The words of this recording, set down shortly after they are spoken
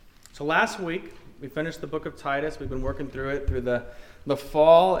So last week, we finished the book of Titus. We've been working through it through the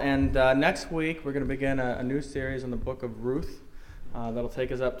fall, and next week we're going to begin a new series on the book of Ruth. That'll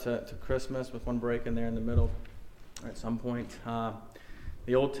take us up to Christmas with one break in there in the middle at some point.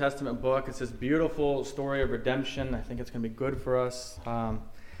 The Old Testament book, it's this beautiful story of redemption. I think it's going to be good for us. And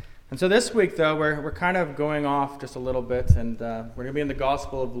so this week, though, we're kind of going off just a little bit, and we're going to be in the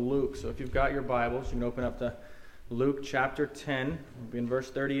Gospel of Luke. So if you've got your Bibles, you can open up to Luke chapter 10. We'll be in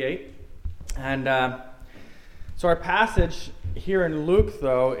verse 38. And so our passage here in Luke,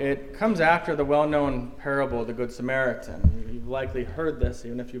 though, it comes after the well-known parable of the Good Samaritan. You've likely heard this,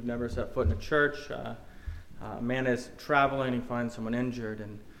 even if you've never set foot in a church. A man is traveling, he finds someone injured,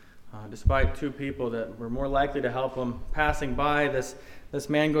 and despite two people that were more likely to help him passing by, this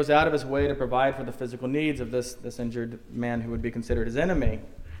man goes out of his way to provide for the physical needs of this injured man who would be considered his enemy.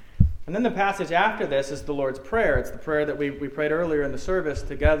 And then the passage after this is the Lord's Prayer. It's the prayer that we prayed earlier in the service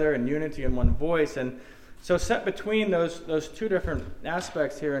together in unity in one voice. And so set between those two different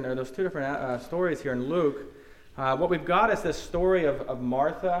aspects here, and those two different stories here in Luke, what we've got is this story of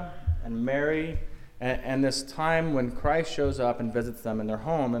Martha and Mary and this time when Christ shows up and visits them in their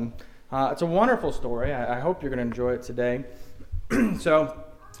home. And it's a wonderful story. I hope you're going to enjoy it today. So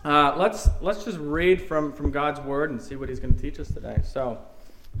let's just read from God's Word and see what He's going to teach us today. So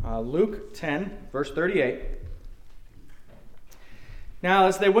Luke 10, verse 38. Now,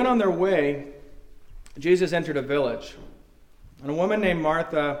 as they went on their way, Jesus entered a village, and a woman named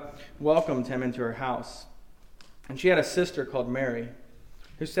Martha welcomed him into her house. And she had a sister called Mary,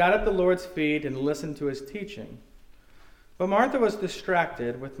 who sat at the Lord's feet and listened to his teaching. But Martha was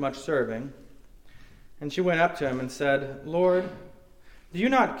distracted with much serving, and she went up to him and said, "Lord, do you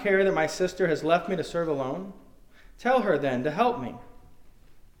not care that my sister has left me to serve alone? Tell her then to help me."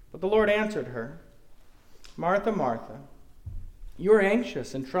 But the Lord answered her, "Martha, Martha, you are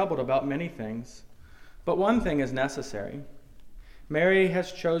anxious and troubled about many things, but one thing is necessary. Mary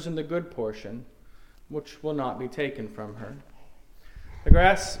has chosen the good portion, which will not be taken from her." The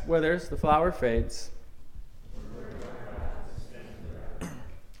grass withers, the flower fades.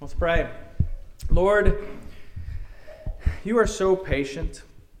 Let's pray. Lord, you are so patient,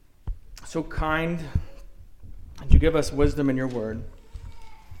 so kind, and you give us wisdom in your word.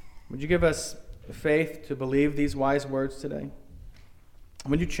 Would you give us faith to believe these wise words today?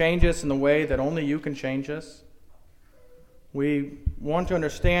 Would you change us in the way that only you can change us? We want to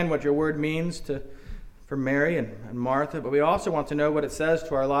understand what your word means for Mary and Martha, but we also want to know what it says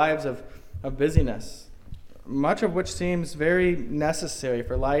to our lives of busyness, much of which seems very necessary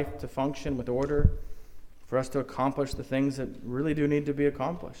for life to function with order, for us to accomplish the things that really do need to be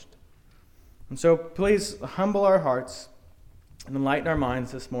accomplished. And so please humble our hearts and enlighten our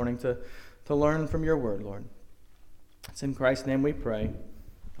minds this morning to learn from your word, Lord. It's in Christ's name we pray.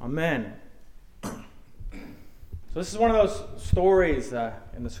 Amen. So this is one of those stories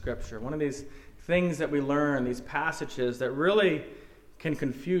in the Scripture, one of these things that we learn, these passages that really can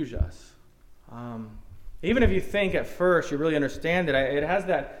confuse us. Even if you think at first you really understand it, it has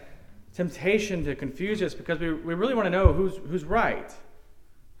that temptation to confuse us because we really want to know who's right.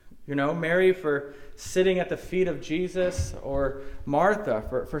 You know, Mary for sitting at the feet of Jesus, or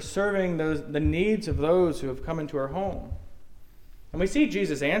Martha for serving the needs of those who have come into her home. And we see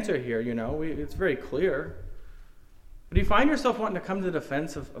Jesus' answer here, it's very clear. But do you find yourself wanting to come to the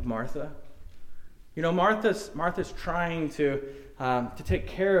defense of Martha? Martha's trying to take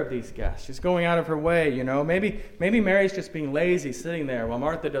care of these guests. She's going out of her way, Maybe Mary's just being lazy sitting there while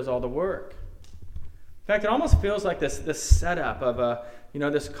Martha does all the work. In fact, it almost feels like this setup of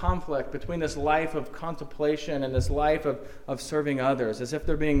this conflict between this life of contemplation and this life of serving others, as if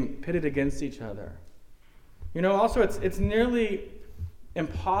they're being pitted against each other. Also it's nearly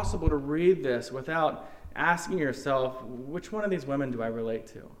impossible to read this without asking yourself, which one of these women do I relate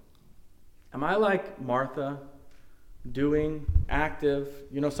to? Am I like Martha, doing, active,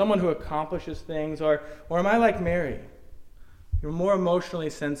 someone who accomplishes things, or am I like Mary? You're more emotionally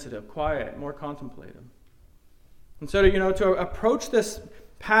sensitive, quiet, more contemplative. And so, to approach this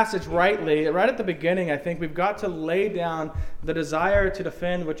passage rightly, right at the beginning, I think we've got to lay down the desire to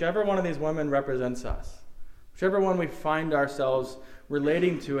defend whichever one of these women represents us, whichever one we find ourselves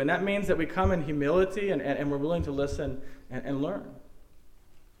relating to. And that means that we come in humility and we're willing to listen and learn.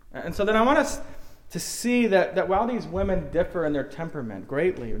 And so then I want us to see that while these women differ in their temperament,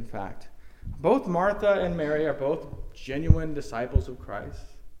 greatly in fact, both Martha and Mary are both genuine disciples of Christ.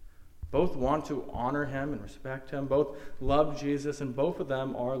 Both want to honor him and respect him. Both love Jesus, and both of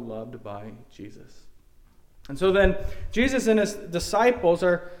them are loved by Jesus. And so then Jesus and his disciples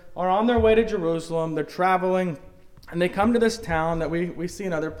are on their way to Jerusalem. They're traveling And they come to this town that we see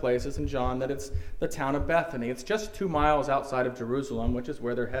in other places in John, that it's the town of Bethany. It's just 2 miles outside of Jerusalem, which is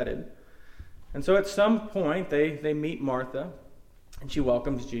where they're headed. And so at some point, they meet Martha, and she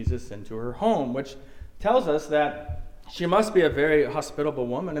welcomes Jesus into her home, which tells us that she must be a very hospitable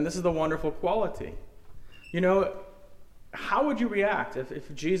woman, and this is the wonderful quality. You know, how would you react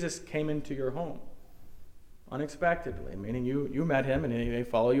if Jesus came into your home? Unexpectedly, meaning you met him, and they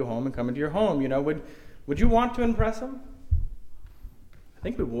follow you home and come into your home. You know, would you want to impress him? I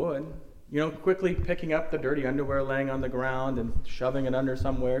think we would. You know, quickly picking up the dirty underwear laying on the ground and shoving it under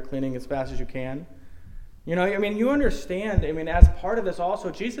somewhere, cleaning as fast as you can. You know, I mean, you understand, I mean, as part of this also,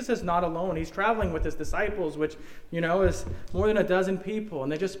 Jesus is not alone. He's traveling with his disciples, which, you know, is more than a dozen people,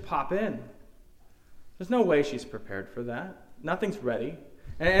 and they just pop in. There's no way she's prepared for that. Nothing's ready.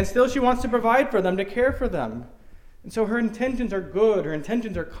 And still she wants to provide for them, to care for them. And so her intentions are good, her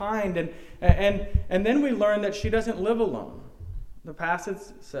intentions are kind, and then we learn that she doesn't live alone. The passage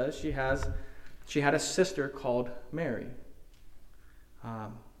says she had a sister called Mary.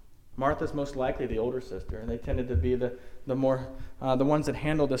 Martha's most likely the older sister, and they tended to be the ones that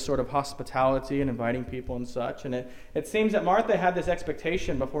handled this sort of hospitality and inviting people and such. And it seems that Martha had this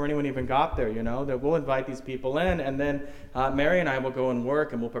expectation before anyone even got there, you know, that we'll invite these people in, and then Mary and I will go and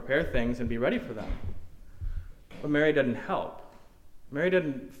work, and we'll prepare things and be ready for them. But Mary doesn't help. Mary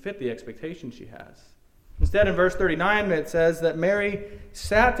doesn't fit the expectation she has. Instead, in verse 39, it says that Mary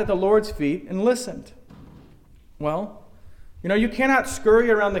sat at the Lord's feet and listened. Well, you know, you cannot scurry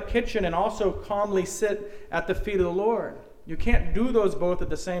around the kitchen and also calmly sit at the feet of the Lord. You can't do those both at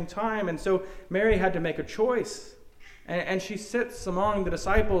the same time. And so Mary had to make a choice. And she sits among the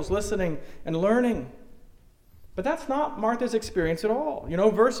disciples listening and learning. But that's not Martha's experience at all. You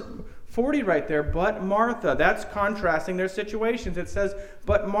know, verse 40 right there, but Martha, that's contrasting their situations. It says,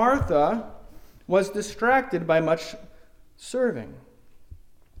 but Martha was distracted by much serving.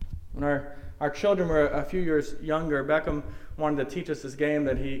 When our children were a few years younger, Beckham wanted to teach us this game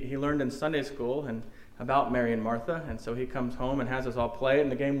that he learned in Sunday school and about Mary and Martha. And so he comes home and has us all play it.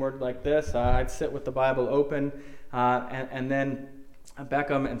 And the game worked like this. I'd sit with the Bible open, and then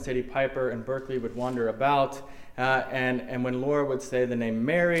Beckham and Sadie Piper and Berkeley would wander about. And when Laura would say the name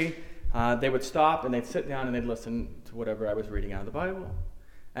Mary, they would stop and they'd sit down and they'd listen to whatever I was reading out of the Bible.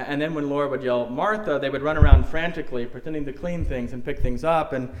 And then when Laura would yell Martha, they would run around frantically, pretending to clean things and pick things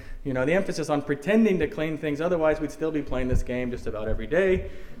up. And, you know, the emphasis on pretending to clean things, otherwise we'd still be playing this game just about every day.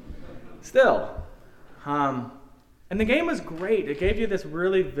 Still. And the game was great. It gave you this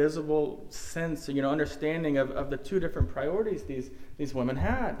really visible sense, you know, understanding of the two different priorities these women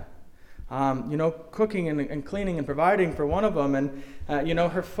had. You know, cooking and cleaning and providing for one of them. And, you know,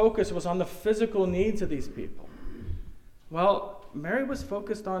 her focus was on the physical needs of these people. Well, Mary was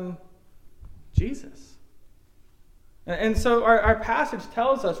focused on Jesus. And so our passage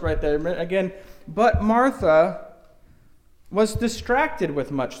tells us right there, again, but Martha was distracted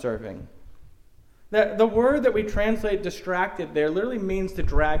with much serving. The word that we translate distracted there literally means to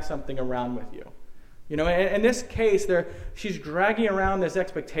drag something around with you. You know, in this case, she's dragging around this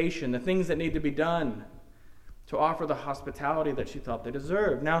expectation, the things that need to be done to offer the hospitality that she thought they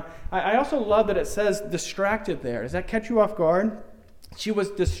deserved. Now, I also love that it says distracted there. Does that catch you off guard? She was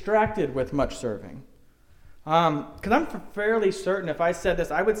distracted with much serving. Because I'm fairly certain if I said this,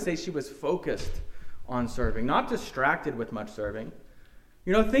 I would say she was focused on serving, not distracted with much serving.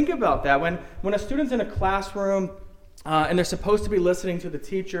 You know, think about that. When a student's in a classroom and they're supposed to be listening to the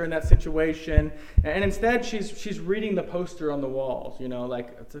teacher in that situation, and instead she's reading the poster on the walls, you know,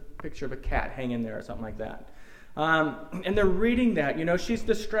 like it's a picture of a cat hanging there or something like that. And they're reading that, you know, she's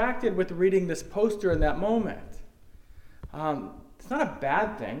distracted with reading this poster in that moment. It's not a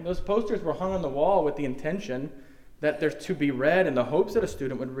bad thing. Those posters were hung on the wall with the intention that they're to be read in the hopes that a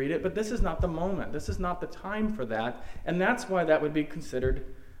student would read it, but this is not the moment. This is not the time for that, and that's why that would be considered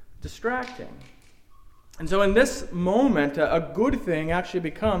distracting. And so in this moment, a good thing actually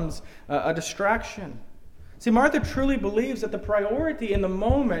becomes a distraction. See, Martha truly believes that the priority in the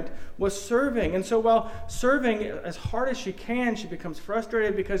moment was serving. And so while serving as hard as she can, she becomes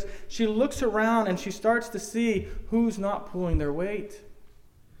frustrated because she looks around and she starts to see who's not pulling their weight.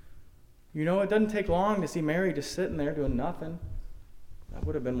 You know, it doesn't take long to see Mary just sitting there doing nothing. That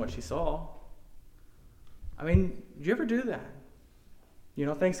would have been what she saw. I mean, did you ever do that? You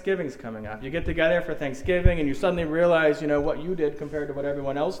know, Thanksgiving's coming up. You get together for Thanksgiving and you suddenly realize, you know, what you did compared to what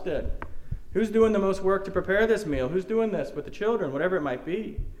everyone else did. Who's doing the most work to prepare this meal? Who's doing this with the children, whatever it might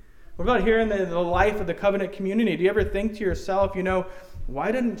be? What about here in the life of the covenant community? Do you ever think to yourself, you know,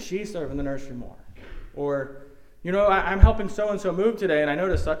 why didn't she serve in the nursery more? Or, you know, I'm helping so-and-so move today, and I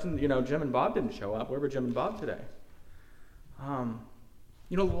noticed such and, you know, Jim and Bob didn't show up. Where were Jim and Bob today?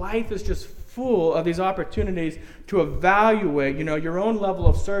 Life is just full of these opportunities to evaluate, your own level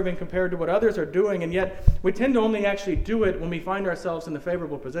of serving compared to what others are doing, and yet we tend to only actually do it when we find ourselves in the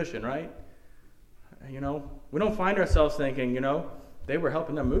favorable position, right? We don't find ourselves thinking, they were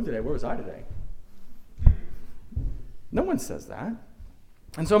helping them move today. Where was I today? No one says that.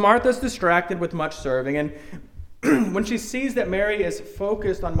 And so Martha's distracted with much serving, and when she sees that Mary is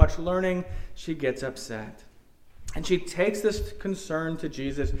focused on much learning, she gets upset. And she takes this concern to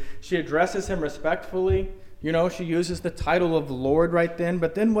Jesus. She addresses him respectfully. She uses the title of Lord right then.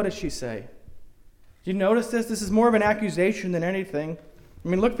 But then what does she say? Do you notice this? This is more of an accusation than anything.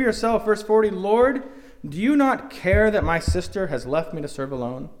 Look for yourself. Verse 40, Lord, do you not care that my sister has left me to serve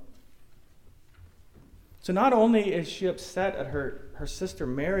alone? So not only is she upset at her sister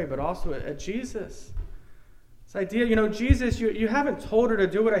Mary, but also at Jesus. This idea, Jesus, you haven't told her to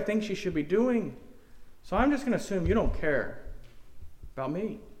do what I think she should be doing. So I'm just going to assume you don't care about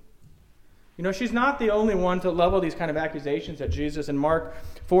me. She's not the only one to level these kind of accusations at Jesus. In Mark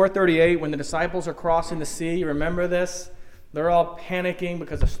 4:38, when the disciples are crossing the sea, you remember this? They're all panicking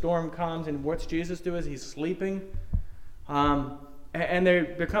because a storm comes, and what's Jesus do is he's sleeping. And they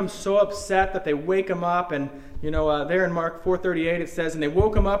become so upset that they wake him up. And, there in Mark 4:38 it says, and they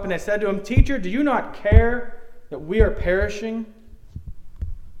woke him up and they said to him, Teacher, do you not care that we are perishing?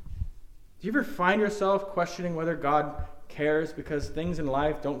 Do you ever find yourself questioning whether God cares because things in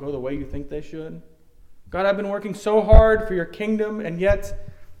life don't go the way you think they should? God, I've been working so hard for your kingdom, and yet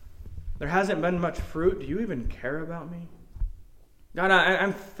there hasn't been much fruit. Do you even care about me? God,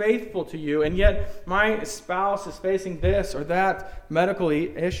 I'm faithful to you, and yet my spouse is facing this or that medical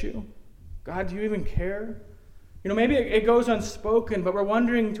issue. God, do you even care? Maybe it goes unspoken, but we're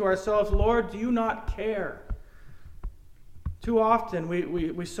wondering to ourselves, Lord, do you not care? Too often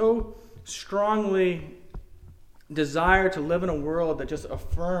we so strongly desire to live in a world that just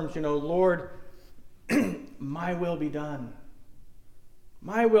affirms, Lord, my will be done.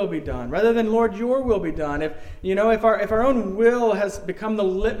 My will be done, rather than, Lord, your will be done. If our own will has become the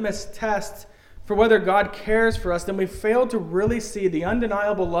litmus test for whether God cares for us, then we fail to really see the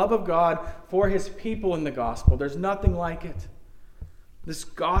undeniable love of God for his people in the gospel. There's nothing like it. This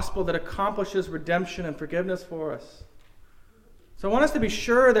gospel that accomplishes redemption and forgiveness for us. So I want us to be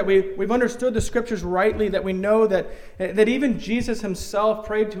sure that we've understood the scriptures rightly, that we know that even Jesus himself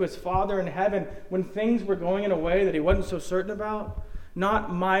prayed to his Father in heaven when things were going in a way that he wasn't so certain about.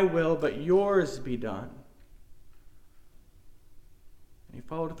 Not my will, but yours be done. And he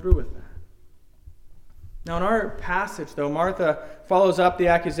followed through with that. Now in our passage, though, Martha follows up the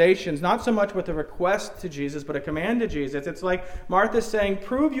accusations, not so much with a request to Jesus, but a command to Jesus. It's like Martha's saying,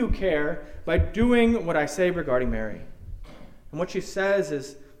 prove you care by doing what I say regarding Mary. And what she says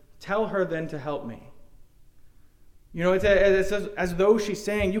is, tell her then to help me. It's as though she's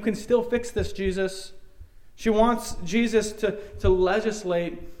saying, you can still fix this, Jesus. She wants Jesus to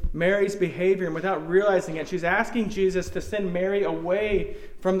legislate Mary's behavior, and without realizing it, she's asking Jesus to send Mary away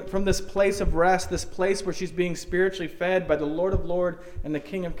from this place of rest, this place where she's being spiritually fed by the Lord of Lords and the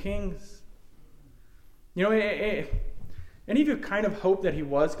King of Kings. Any of you kind of hope that he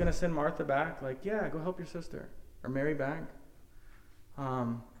was going to send Martha back? Like, yeah, go help your sister, or Mary back.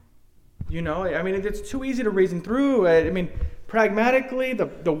 It's too easy to reason through. Pragmatically,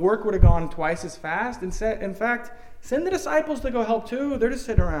 the work would have gone twice as fast. In fact, send the disciples to go help too. They're just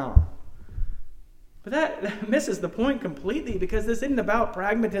sitting around. But that misses the point completely, because this isn't about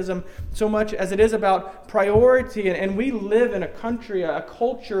pragmatism so much as it is about priority. And we live in a country, a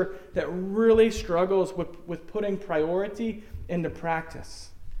culture that really struggles with putting priority into practice.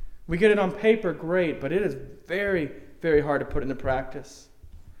 We get it on paper, great, but it is very, very hard to put into practice.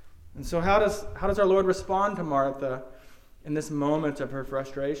 And so how does our Lord respond to Martha in this moment of her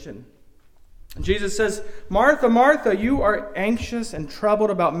frustration? Jesus says, Martha, Martha, you are anxious and troubled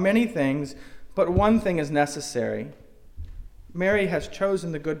about many things, but one thing is necessary. Mary has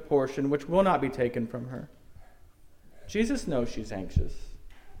chosen the good portion, which will not be taken from her. Jesus knows she's anxious.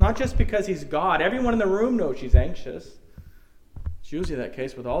 Not just because he's God. Everyone in the room knows she's anxious. It's usually that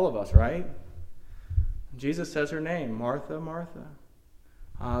case with all of us, right? Jesus says her name, Martha, Martha.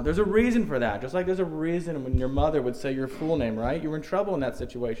 There's a reason for that. Just like there's a reason when your mother would say your full name, right? You were in trouble in that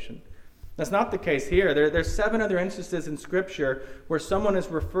situation. That's not the case here. There's 7 other instances in Scripture where someone is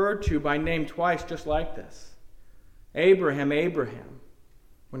referred to by name twice just like this. Abraham, Abraham,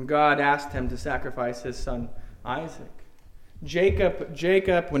 when God asked him to sacrifice his son Isaac.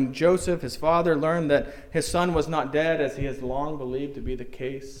 Jacob, when Joseph, his father, learned that his son was not dead, as he has long believed to be the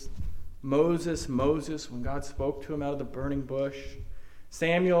case. Moses, when God spoke to him out of the burning bush.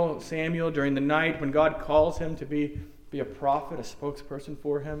 Samuel, during the night when God calls him to be be a prophet, a spokesperson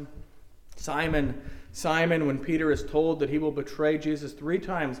for him. Simon, when Peter is told that he will betray Jesus 3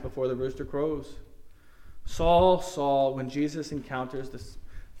 times before the rooster crows. Saul, when Jesus encounters this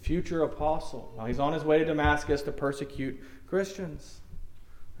future apostle. Now he's on his way to Damascus to persecute Christians.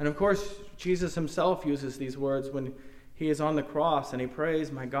 And of course, Jesus himself uses these words when he is on the cross and he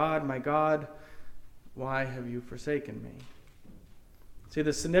prays, my God, why have you forsaken me? See,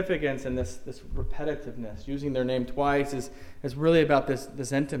 the significance in this repetitiveness, using their name twice, is really about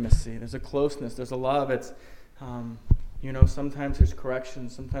this intimacy. There's a closeness, there's a love. It's, sometimes there's correction,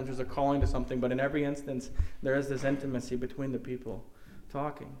 sometimes there's a calling to something, but in every instance, there is this intimacy between the people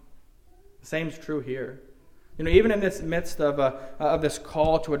talking. The same's true here. Even in this midst of this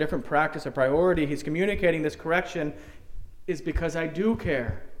call to a different practice, a priority, he's communicating this correction is because I do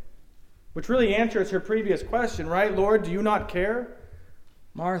care. Which really answers her previous question, right? Lord, do you not care?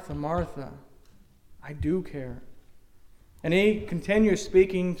 Martha, Martha, I do care. And he continues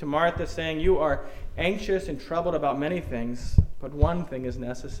speaking to Martha, saying, you are anxious and troubled about many things, but one thing is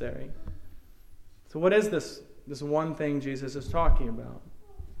necessary. So what is this one thing Jesus is talking about?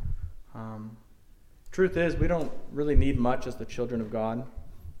 Truth is, we don't really need much as the children of God.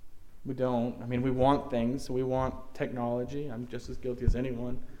 We don't. We want things. We want technology. I'm just as guilty as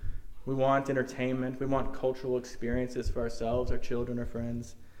anyone. We want entertainment. We want cultural experiences for ourselves, our children, our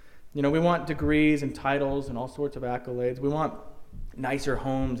friends. We want degrees and titles and all sorts of accolades. We want nicer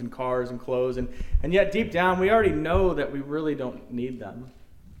homes and cars and clothes. And yet deep down, we already know that we really don't need them.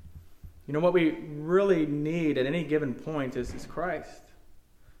 What we really need at any given point is Christ.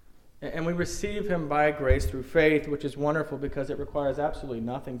 And we receive him by grace through faith, which is wonderful because it requires absolutely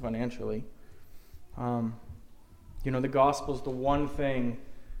nothing financially. The gospel is the one thing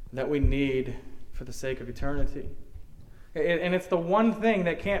that we need for the sake of eternity. And it's the one thing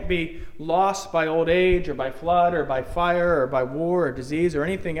that can't be lost by old age or by flood or by fire or by war or disease or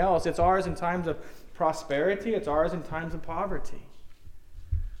anything else. It's ours in times of prosperity. It's ours in times of poverty.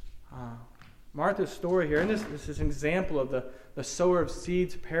 Martha's story here, and this is an example of the sower of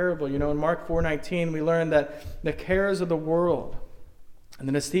seeds parable. In Mark 4:19, we learn that the cares of the world and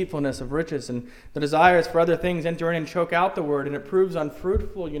the deceitfulness of riches and the desires for other things enter in and choke out the word, and it proves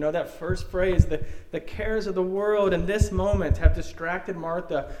unfruitful. That first phrase, the cares of the world in this moment have distracted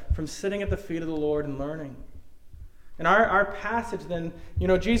Martha from sitting at the feet of the Lord and learning. In our passage then,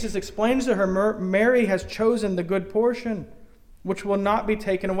 Jesus explains to her, Mary has chosen the good portion, which will not be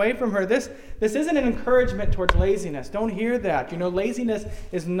taken away from her. This isn't an encouragement towards laziness. Don't hear that. Laziness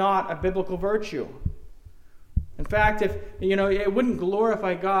is not a biblical virtue. In fact, if it wouldn't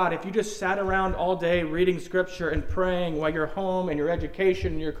glorify God if you just sat around all day reading Scripture and praying while your home and your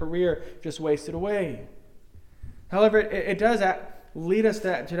education and your career just wasted away. However, it does lead us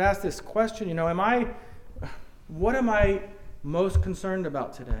to ask this question, what am I most concerned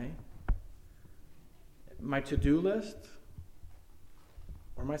about today? My to-do list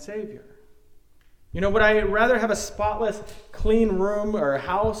or my Savior? Would I rather have a spotless, clean room or a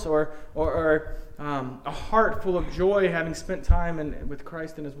house or a heart full of joy having spent time with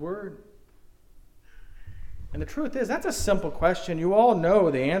Christ and His Word? And the truth is, that's a simple question. You all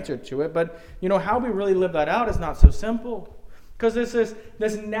know the answer to it, but how we really live that out is not so simple. Because there's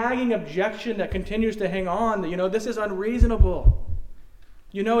this nagging objection that continues to hang on that, this is unreasonable.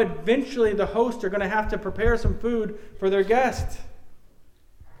 Eventually the hosts are going to have to prepare some food for their guests.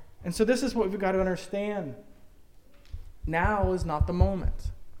 And so this is what we've got to understand. Now is not the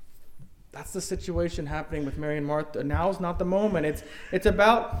moment. That's the situation happening with Mary and Martha. Now is not the moment. It's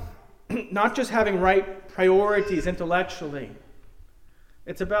about not just having right priorities intellectually.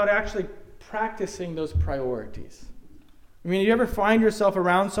 It's about actually practicing those priorities. You ever find yourself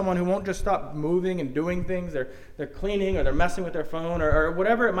around someone who won't just stop moving and doing things? They're cleaning or they're messing with their phone or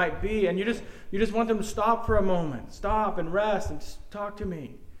whatever it might be, and you just want them to stop for a moment. Stop and rest and just talk to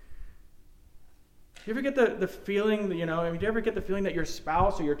me. Do you ever get the feeling that, do you ever get the feeling that your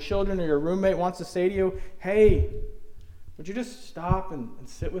spouse or your children or your roommate wants to say to you, hey, would you just stop and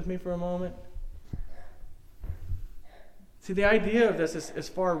sit with me for a moment? See, the idea of this is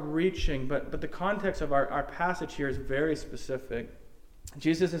far-reaching, but the context of our passage here is very specific.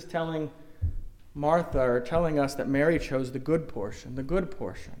 Jesus is telling us that Mary chose the good portion, the good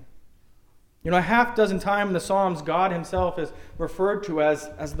portion. A half dozen times in the Psalms, God himself is referred to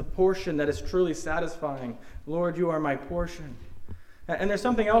as the portion that is truly satisfying. Lord, you are my portion. And there's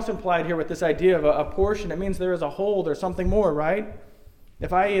something else implied here with this idea of a portion. It means there is a whole, there's something more, right?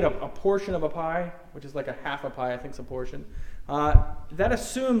 If I ate a portion of a pie, which is like a half a pie, I think it's a portion, that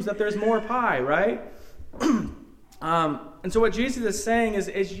assumes that there's more pie, right? And so what Jesus is saying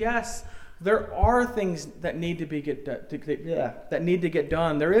is yes, there are things that need to get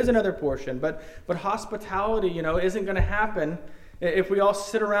done. There is another portion, but hospitality, isn't going to happen if we all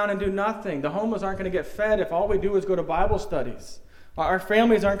sit around and do nothing. The homeless aren't going to get fed if all we do is go to Bible studies. Our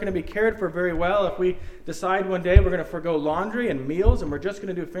families aren't going to be cared for very well if we decide one day we're going to forgo laundry and meals and we're just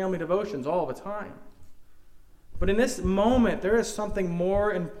going to do family devotions all the time. But in this moment, there is something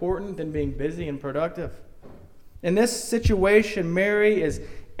more important than being busy and productive. In this situation, Mary is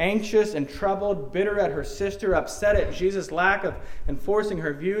anxious and troubled, bitter at her sister, upset at Jesus' lack of enforcing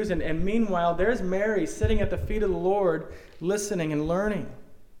her views. And meanwhile, there's Mary sitting at the feet of the Lord, listening and learning.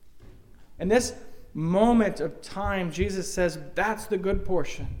 In this moment of time, Jesus says, that's the good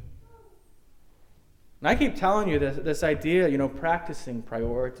portion. And I keep telling you this idea, practicing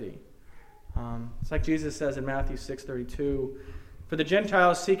priority. It's like Jesus says in Matthew 6:32, "For the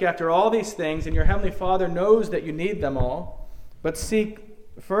Gentiles seek after all these things, and your heavenly Father knows that you need them all. But seek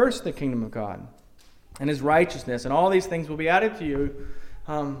first the kingdom of God and his righteousness, and all these things will be added to you."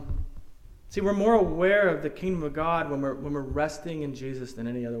 See, we're more aware of the kingdom of God when we're resting in Jesus than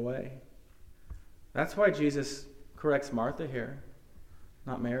any other way. That's why Jesus corrects Martha here,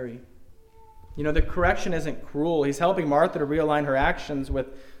 not Mary. The correction isn't cruel. He's helping Martha to realign her actions with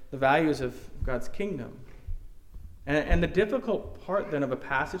the values of God's kingdom. And the difficult part then of a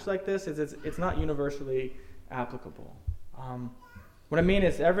passage like this is it's not universally applicable. What I mean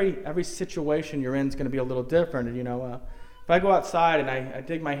is every situation you're in is going to be a little different. And, if I go outside and I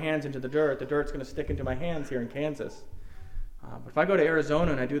dig my hands into the dirt's going to stick into my hands here in Kansas. But if I go to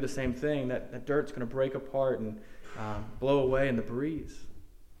Arizona and I do the same thing, that dirt's going to break apart and blow away in the breeze.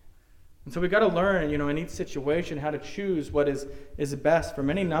 And so we've got to learn, in each situation how to choose what is best from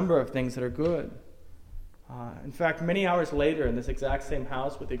any number of things that are good. In fact, many hours later in this exact same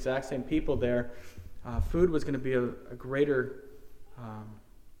house with the exact same people there, food was going to be a greater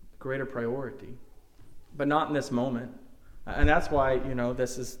priority. But not in this moment. And that's why,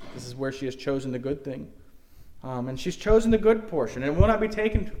 this is where she has chosen the good thing. And she's chosen the good portion. And it will not be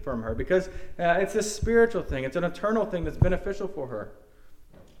taken from her because it's a spiritual thing. It's an eternal thing that's beneficial for her.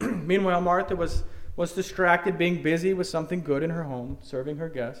 Meanwhile, Martha was distracted, being busy with something good in her home, serving her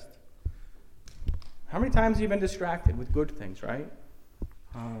guest. How many times have you been distracted with good things, right?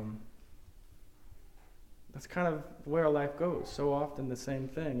 That's kind of where our life goes. So often the same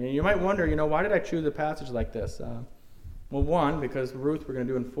thing. And you might wonder, why did I choose a passage like this? Well, one, because Ruth we're going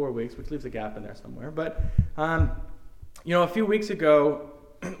to do in 4 weeks, which leaves a gap in there somewhere. But, a few weeks ago,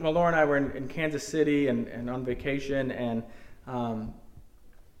 Laura and I were in Kansas City and on vacation, and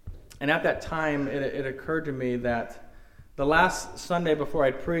at that time, it occurred to me that the last Sunday before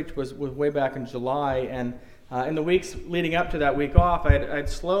I'd preached was way back in July, and in the weeks leading up to that week off, I'd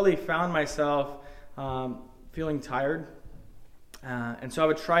slowly found myself feeling tired, and so I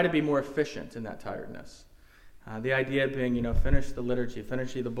would try to be more efficient in that tiredness. The idea being, finish the liturgy,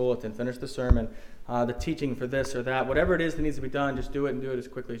 finish the bulletin, finish the sermon, the teaching for this or that, whatever it is that needs to be done, just do it and do it as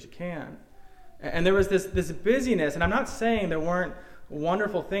quickly as you can. And there was this busyness, and I'm not saying there weren't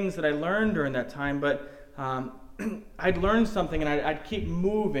wonderful things that I learned during that time, but I'd learn something and I'd keep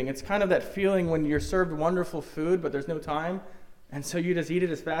moving. It's kind of that feeling when you're served wonderful food, but there's no time, and so you just eat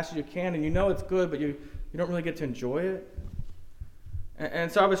it as fast as you can, and it's good, but you don't really get to enjoy it.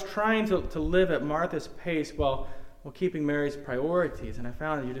 And so I was trying to live at Martha's pace while keeping Mary's priorities, and I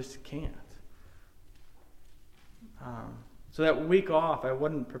found that you just can't. So that week off, I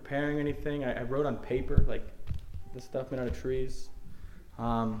wasn't preparing anything. I wrote on paper, like the stuff made out of trees.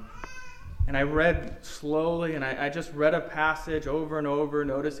 And I read slowly, and I just read a passage over and over,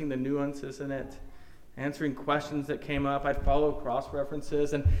 noticing the nuances in it, answering questions that came up. I'd follow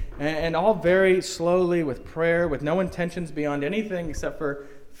cross-references, and all very slowly with prayer, with no intentions beyond anything except for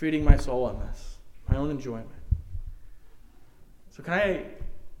feeding my soul on this, my own enjoyment. So can I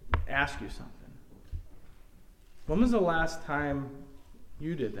ask you something? When was the last time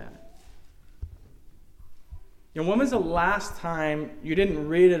you did that? When was the last time you didn't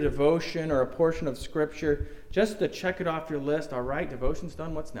read a devotion or a portion of Scripture just to check it off your list? All right, devotion's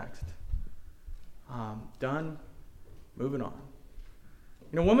done. What's next? Done. Moving on.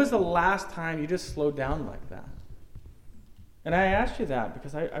 When was the last time you just slowed down like that? And I asked you that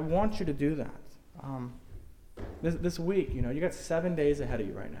because I want you to do that. This week, you got 7 days ahead of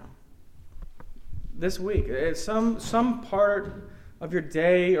you right now. This week, it's some part of your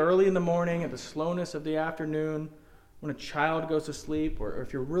day, early in the morning, at the slowness of the afternoon, when a child goes to sleep, or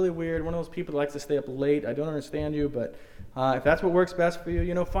if you're really weird, one of those people that likes to stay up late. I don't understand you, but if that's what works best for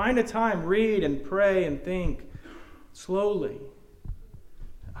you, find a time, read and pray and think slowly.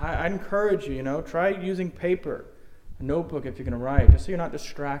 I encourage you, try using paper. notebook if you're going to write, just so you're not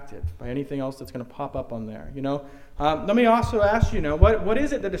distracted by anything else that's going to pop up on there. Let me also ask you, what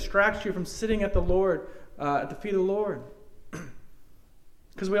is it that distracts you from sitting at the Lord, at the feet of the Lord?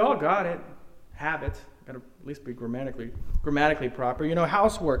 Because we all got it, have it. Got to at least be grammatically proper.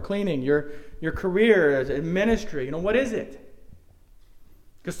 Housework, cleaning, your career, ministry. What is it?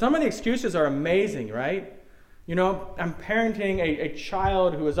 Because some of the excuses are amazing, right? I'm parenting a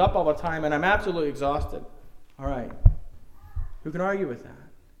child who is up all the time, and I'm absolutely exhausted. All right. Who can argue with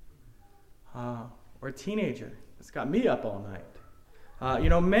that? Or a teenager that's got me up all night.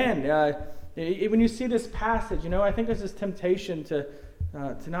 Men, when you see this passage, I think there's this temptation to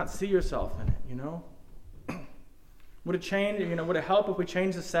not see yourself in it, Would it change, would it help if we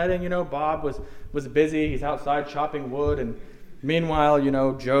change the setting? Bob was busy, he's outside chopping wood, and meanwhile,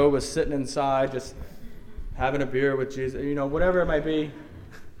 Joe was sitting inside just having a beer with Jesus, whatever it might be.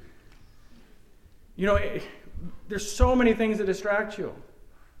 There's so many things that distract you.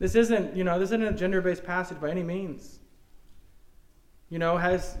 This isn't a gender-based passage by any means.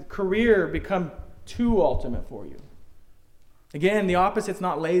 Has career become too ultimate for you? Again, the opposite's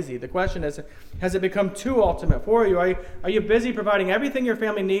not lazy. The question is, has it become too ultimate for you? Are you busy providing everything your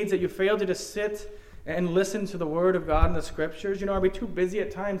family needs that you fail to just sit and listen to the Word of God and the Scriptures? Are we too busy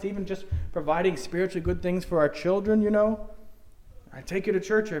at times even just providing spiritually good things for our children, I take you to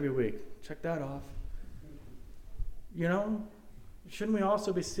church every week. Check that off. Shouldn't we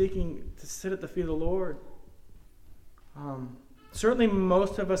also be seeking to sit at the feet of the Lord? Certainly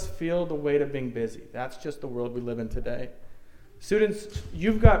most of us feel the weight of being busy. That's just the world we live in today. Students,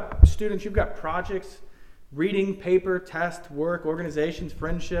 you've got projects, reading, paper, test, work, organizations,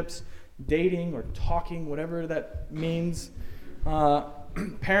 friendships, dating or talking, whatever that means.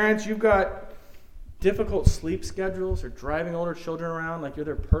 Parents, you've got difficult sleep schedules or driving older children around like you're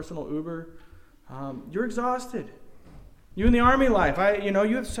their personal Uber. You're exhausted. You in the Army life,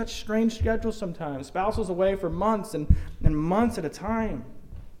 you have such strange schedules sometimes. Spouses away for months and months at a time.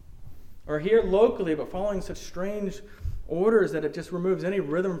 Or here locally, but following such strange orders that it just removes any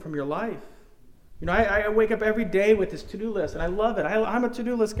rhythm from your life. I wake up every day with this to-do list, and I love it. I'm a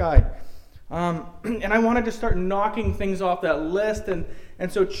to-do list guy. And I wanted to start knocking things off that list. And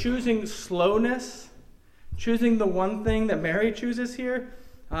so choosing slowness, choosing the one thing that Mary chooses here,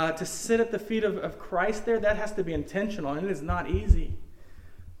 to sit at the feet of Christ there, that has to be intentional, and it is not easy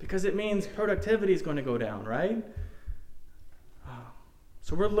because it means productivity is going to go down, right?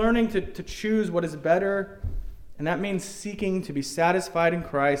 So we're learning to choose what is better, and that means seeking to be satisfied in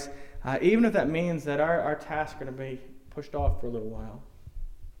Christ, even if that means that our tasks are going to be pushed off for a little while.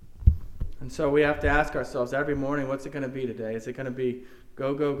 And so we have to ask ourselves every morning, what's it going to be today? Is it going to be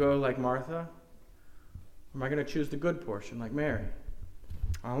go, go, go like Martha? Or am I going to choose the good portion like Mary?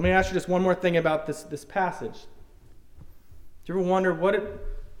 Let me ask you just one more thing about this passage. Do you ever wonder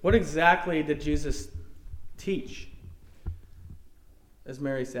what exactly did Jesus teach as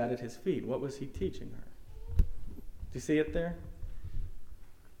Mary sat at his feet? What was he teaching her? Do you see it there?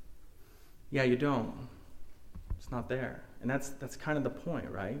 Yeah, you don't. It's not there. And that's kind of the point,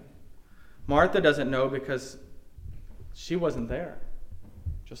 right? Martha doesn't know because she wasn't there,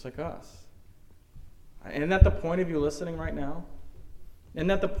 just like us. Isn't that the point of you listening right now? Isn't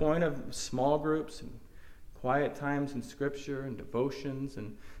that the point of small groups and quiet times in Scripture and devotions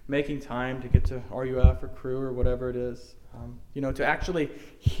and making time to get to RUF or Crew or whatever it is? To actually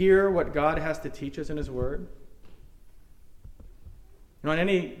hear what God has to teach us in His Word. On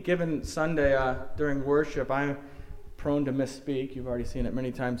any given Sunday during worship, I'm prone to misspeak. You've already seen it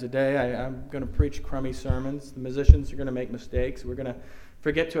many times a day. I'm going to preach crummy sermons. The musicians are going to make mistakes. We're going to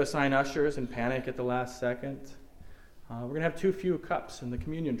forget to assign ushers and panic at the last second. We're going to have too few cups in the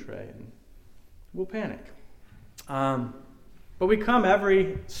communion tray, and we'll panic. But we come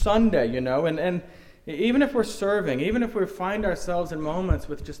every Sunday, and even if we're serving, even if we find ourselves in moments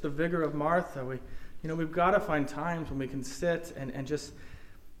with just the vigor of Martha, we've got to find times when we can sit and just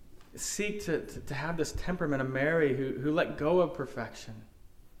seek to have this temperament of Mary who let go of perfection.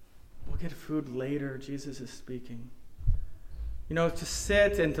 We'll get food later. Jesus is speaking. To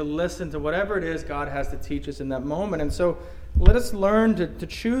sit and to listen to whatever it is God has to teach us in that moment. And so let us learn to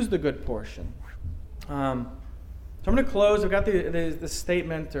choose the good portion. So I'm going to close. I've got the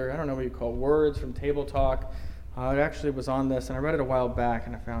statement, or I don't know what you call it, words from Table Talk. It actually was on this, and I read it a while back,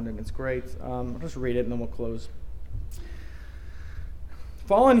 and I found it, and it's great. I'll just read it, and then we'll close.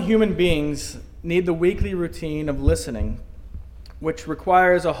 Fallen human beings need the weekly routine of listening, which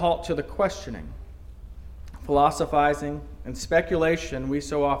requires a halt to the questioning, philosophizing, and speculation we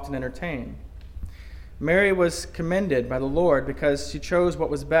so often entertain. Mary was commended by the Lord because she chose what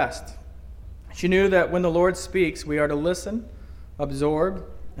was best, She knew that when the Lord speaks, we are to listen, absorb,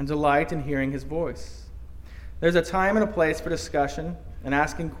 and delight in hearing his voice. There's a time and a place for discussion and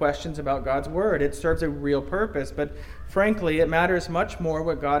asking questions about God's word. It serves a real purpose, but frankly, it matters much more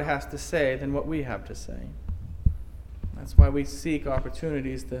what God has to say than what we have to say. That's why we seek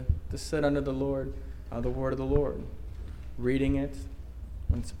opportunities to sit under the word of the Lord, reading it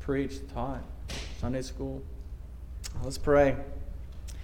when it's preached, taught, Sunday school. Let's pray.